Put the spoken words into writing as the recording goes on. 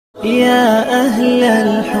يا أهل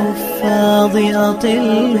الحفاظ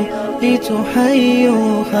أطلوا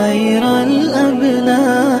لتحيوا خير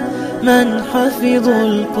الأبناء من حفظوا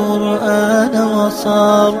القرآن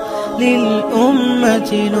وصار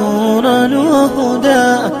للأمة نورا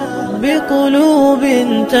وهدى بقلوب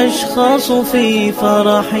تشخص في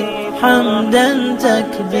فرح حمدا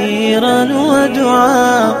تكبيرا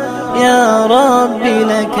ودعاء يا رب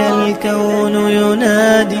لك الكون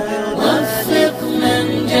ينادي وفق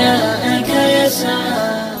من جاءك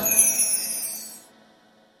يسعى.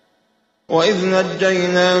 وإذ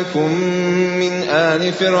نجيناكم من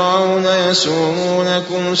آل فرعون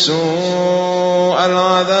يسومونكم سوء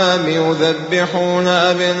العذاب يذبحون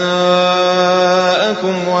أبناءكم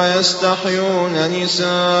ويستحيون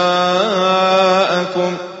نساءكم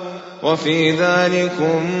وفي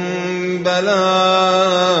ذلكم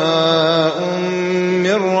بلاء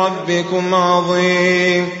من ربكم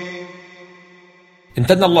عظيم.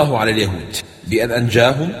 امتن الله على اليهود بأن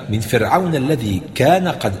أنجاهم من فرعون الذي كان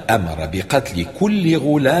قد أمر بقتل كل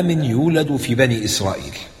غلام يولد في بني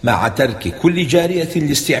إسرائيل مع ترك كل جارية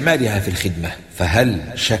لاستعمالها في الخدمة، فهل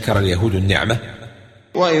شكر اليهود النعمة؟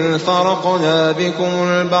 وإذ فرقنا بكم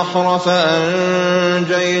البحر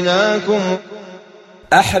فأنجيناكم.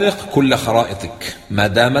 أحرق كل خرائطك ما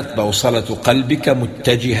دامت بوصلة قلبك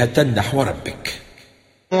متجهة نحو ربك.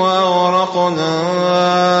 وأغرقنا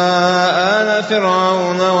آل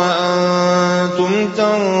فرعون وأنتم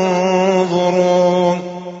تنظرون.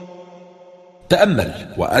 تأمل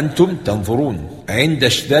وأنتم تنظرون. عند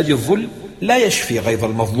اشتداد الظلم لا يشفي غيظ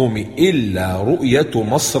المظلوم إلا رؤية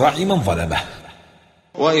مصرع من ظلمه.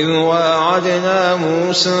 وإذ واعدنا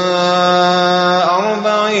موسى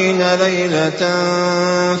 40 ليلة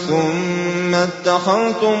ثم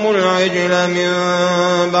اتخذتم العجل من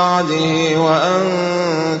بعده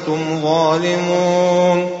وأنتم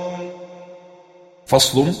ظالمون.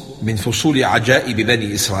 فصل من فصول عجائب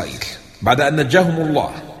بني إسرائيل. بعد أن نجاهم الله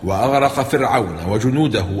وأغرق فرعون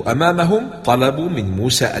وجنوده أمامهم، طلبوا من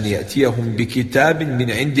موسى أن يأتيهم بكتاب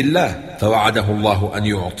من عند الله، فوعده الله أن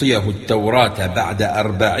يعطيه التوراة بعد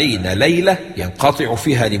 40 ليلة ينقطع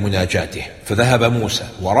فيها لمناجاته. فذهب موسى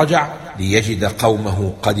ورجع ليجد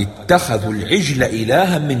قومه قد اتخذوا العجل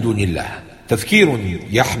إلها من دون الله. تذكير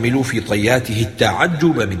يحمل في طياته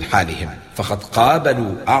التعجب من حالهم، فقد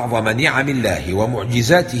قابلوا أعظم نعم الله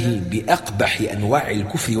ومعجزاته بأقبح أنواع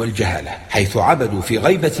الكفر والجهالة، حيث عبدوا في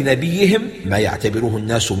غيبة نبيهم ما يعتبره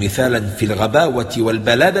الناس مثالا في الغباوة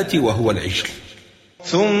والبلادة وهو العجل.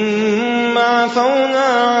 ثم عفونا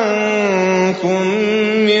عنكم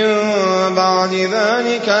من بعد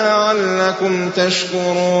ذلك لعلكم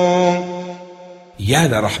تشكرون. يا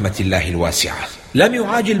لرحمة الله الواسعة، لم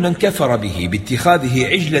يعاجل من كفر به باتخاذه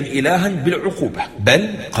عجلا إلها بالعقوبة، بل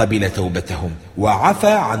قبل توبتهم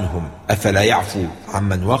وعفى عنهم. أفلا يعفو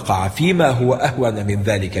عمن وقع فيما هو أهون من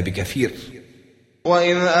ذلك بكثير.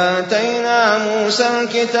 وإذ آتينا موسى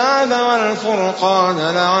الكتاب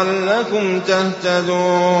والفرقان لعلكم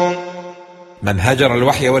تهتدون. من هجر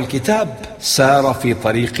الوحي والكتاب سار في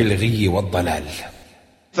طريق الغي والضلال.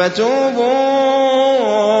 فتوبوا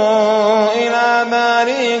إلى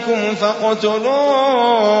بارئكم فاقتلوا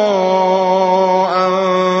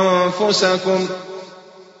أنفسكم.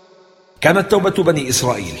 كانت توبة بني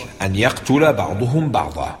إسرائيل أن يقتل بعضهم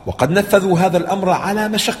بعضا، وقد نفذوا هذا الأمر على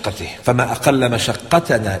مشقته، فما أقل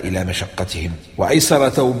مشقتنا إلى مشقتهم وأيسر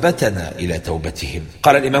توبتنا إلى توبتهم.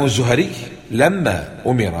 قال الإمام الزهري: لما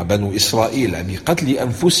أمر بنو إسرائيل بقتل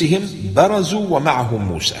أنفسهم برزوا ومعهم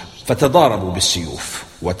موسى، فتضاربوا بالسيوف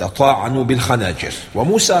وتطاعنوا بالخناجر،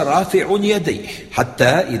 وموسى رافع يديه، حتى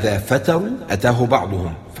إذا فتروا أتاه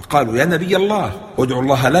بعضهم فقالوا: يا نبي الله ادعوا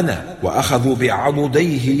الله لنا، وأخذوا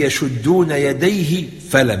بعضديه يشدون يديه،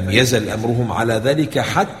 فلم يزل أمرهم على ذلك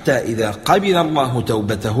حتى إذا قبل الله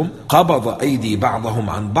توبتهم قبض أيدي بعضهم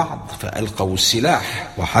عن بعض فألقوا السلاح.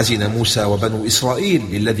 وحزن موسى وبنو إسرائيل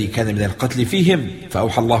للذي كان من القتل فيهم،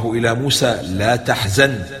 فأوحى الله إلى موسى: لا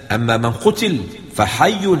تحزن، أما من قتل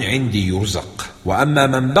فحي عندي يرزق، وأما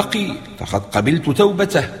من بقي فقد قبلت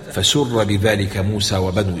توبته. فسر بذلك موسى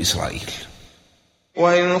وبنو إسرائيل.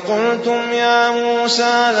 وإذ قلتم يا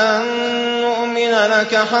موسى لن نؤمن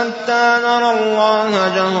لك حتى نرى الله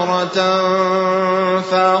جهرة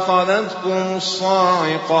فأخذتكم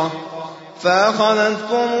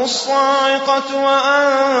الصاعقة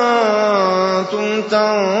وأنتم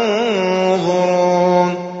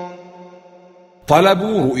تنظرون.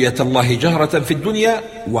 طلبوا رؤية الله جهرة في الدنيا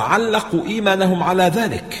وعلقوا إيمانهم على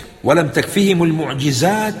ذلك، ولم تكفهم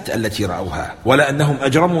المعجزات التي رأوها، ولا أنهم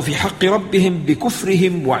أجرموا في حق ربهم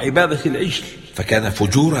بكفرهم وعبادة العجل، فكان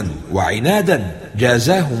فجورا وعنادا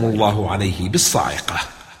جازاهم الله عليه بالصاعقة.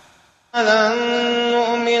 لن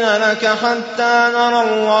نؤمن لك حتى نرى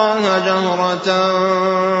الله جهرة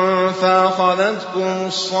فأخذتكم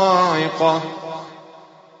الصاعقة.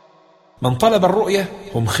 من طلب الرؤية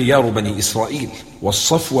هم خيار بني إسرائيل،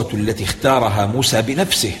 والصفوة التي اختارها موسى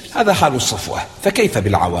بنفسه، هذا حال الصفوة، فكيف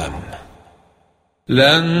بالعوام؟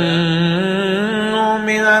 لن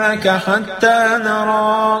نؤمن لك حتى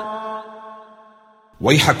نرى.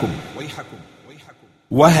 ويحكم،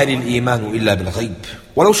 وهل الإيمان إلا بالغيب؟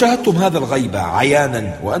 ولو شاهدتم هذا الغيب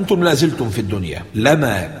عيانا وأنتم لازلتم في الدنيا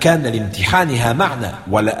لما كان لامتحانها معنى،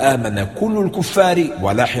 ولآمن كل الكفار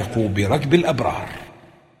ولحقوا بركب الأبرار.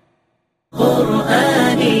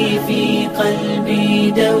 قرآني في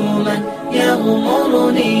قلبي دوما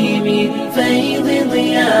يغمرني من فيض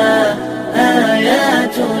ضياء،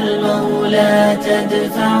 آيات المولى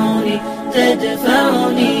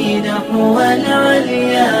تدفعني نحو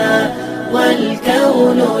العليا،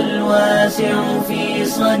 والكون الواسع في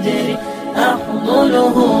صدري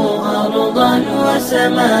أحضنه أرضا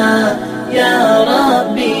وسماء. يا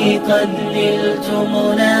ربي قد نلت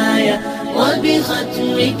منايا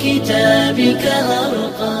وبختم كتابك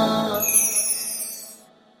أرقى.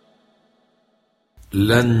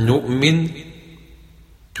 لن نؤمن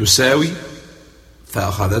تساوي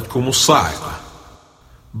فأخذتكم الصاعقة.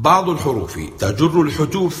 بعض الحروف تجر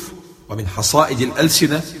الحجوف، ومن حصائد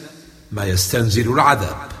الألسنة ما يستنزل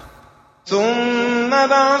العذاب. ثم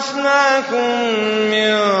بعثناكم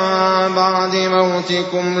من بعد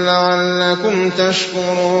موتكم لعلكم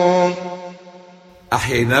تشكرون.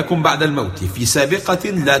 أحييناكم بعد الموت في سابقة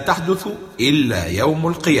لا تحدث إلا يوم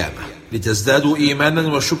القيامة لتزدادوا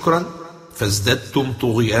إيمانا وشكرا، فازددتم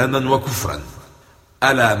طغيانا وكفرا.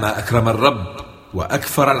 ألا ما أكرم الرب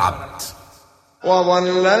وأكفر العبد.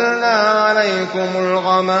 وظللنا عليكم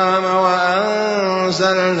الغمام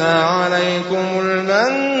وأنزلنا عليكم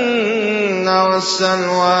المن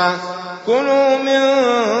والسلوى، كلوا من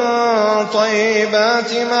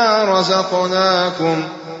طيبات ما رزقناكم.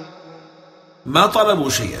 ما طلبوا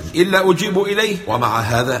شيئا إلا أجيبوا إليه، ومع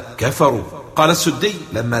هذا كفروا. قال السدي: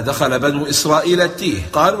 لما دخل بنو إسرائيل التيه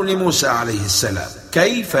قالوا لموسى عليه السلام: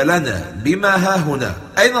 كيف لنا بما هاهنا؟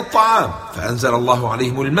 أين الطعام؟ فأنزل الله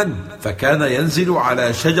عليهم المن، فكان ينزل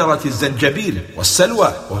على شجرة الزنجبيل،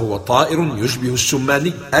 والسلوى وهو طائر يشبه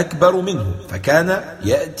السماني أكبر منه، فكان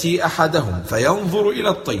يأتي أحدهم فينظر إلى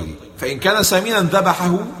الطير، فإن كان سمينا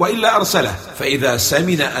ذبحه وإلا أرسله، فإذا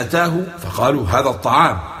سمن أتاه فقالوا: هذا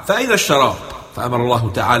الطعام، فأين الشراب؟ فأمر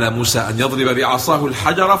الله تعالى موسى أن يضرب بعصاه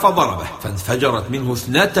الحجر فضربه، فانفجرت منه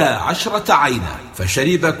 12 عينا،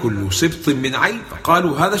 فشرب كل سبط من عين،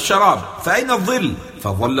 فقالوا: هذا الشراب، فأين الظل؟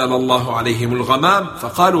 فظلل الله عليهم الغمام،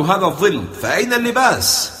 فقالوا: هذا الظل، فأين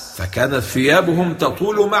اللباس؟ فكانت ثيابهم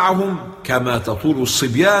تطول معهم كما تطول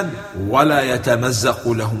الصبيان، ولا يتمزق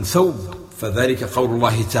لهم ثوب. فذلك قول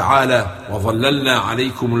الله تعالى: وظللنا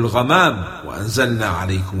عليكم الغمام وأنزلنا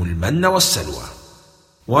عليكم المن والسلوى.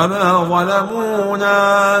 وما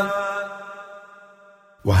ظلمونا.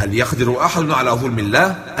 وهل يقدر أحد على ظلم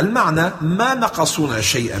الله؟ المعنى: ما نقصونا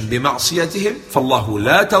شيئا بمعصيتهم، فالله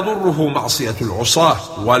لا تضره معصية العصاة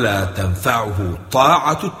ولا تنفعه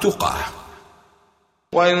طاعة التقى.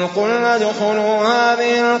 وإذ قلنا ادخلوا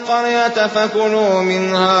هذه القرية فكلوا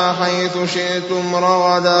منها حيث شئتم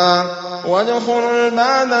رغدا وادخلوا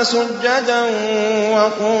الباب سجدا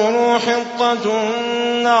وقولوا حطة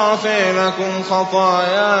نغفر لكم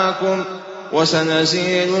خطاياكم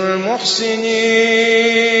وسنزيد المحسنين.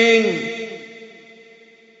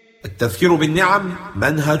 التذكير بالنعم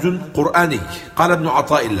منهج قرآني. قال ابن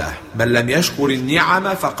عطاء الله: من لم يشكر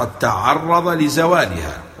النعم فقد تعرض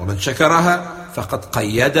لزوالها، ومن شكرها فقد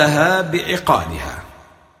قيدها بعقالها.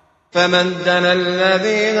 فبدل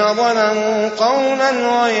الذين ظلموا قولا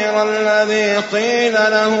غير الذي قيل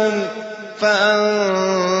لهم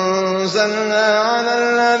فأنزلنا على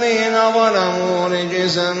الذين ظلموا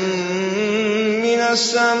رجزا من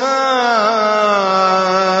السماء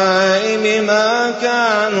بما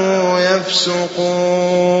كانوا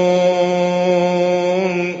يفسقون.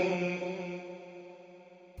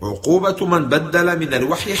 عقوبة من بدل من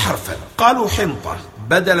الوحي حرفا. قالوا حنطة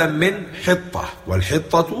بدلا من حطة،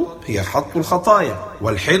 والحطة هي حط الخطايا،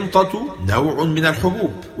 والحنطة نوع من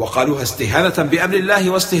الحبوب، وقالوها استهانة بأمر الله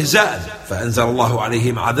واستهزاء، فأنزل الله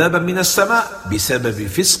عليهم عذابا من السماء بسبب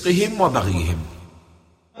فسقهم وبغيهم.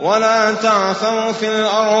 ولا تعثوا في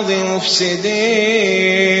الأرض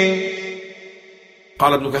مفسدين.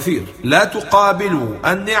 قال ابن كثير: لا تقابلوا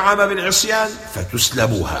النعم بالعصيان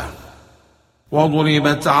فتسلبوها.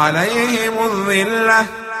 وضربت عليهم الذلة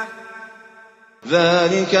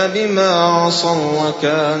ذلك بما عصوا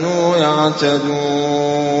وكانوا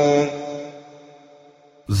يعتدون.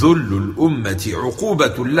 ذل الأمة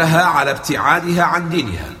عقوبة لها على ابتعادها عن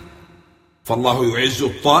دينها، فالله يعز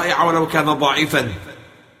الطائع ولو كان ضعيفا،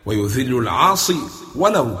 ويذل العاصي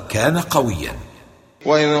ولو كان قويا.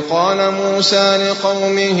 وإذ قال موسى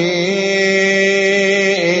لقومه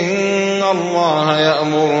إن الله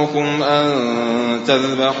يأمركم أن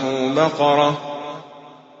تذبحوا بقرة.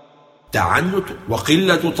 تعنت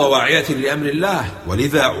وقلة طواعية لأمر الله،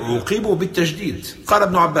 ولذا عوقبوا بالتشديد. قال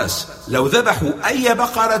ابن عباس: لو ذبحوا أي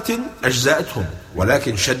بقرة أجزأتهم،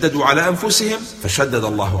 ولكن شددوا على أنفسهم فشدد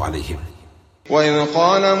الله عليهم. وإذ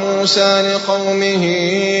قال موسى لقومه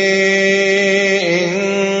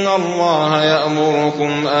إن الله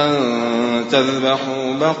يأمركم أن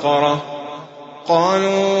تذبحوا بقرة،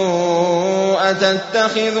 قالوا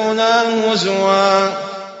أتتخذنا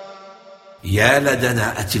هزوا. يا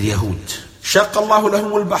لدناءة اليهود، شق الله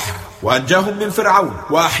لهم البحر وأنجاهم من فرعون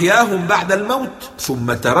وأحياهم بعد الموت،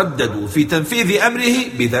 ثم ترددوا في تنفيذ أمره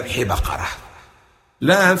بذبح بقرة.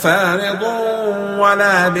 لا فارض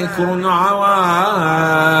ولا بكر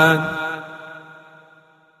عوان.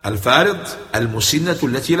 الفارض المسنة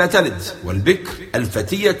التي لا تلد، والبكر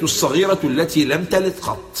الفتية الصغيرة التي لم تلد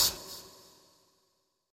قط.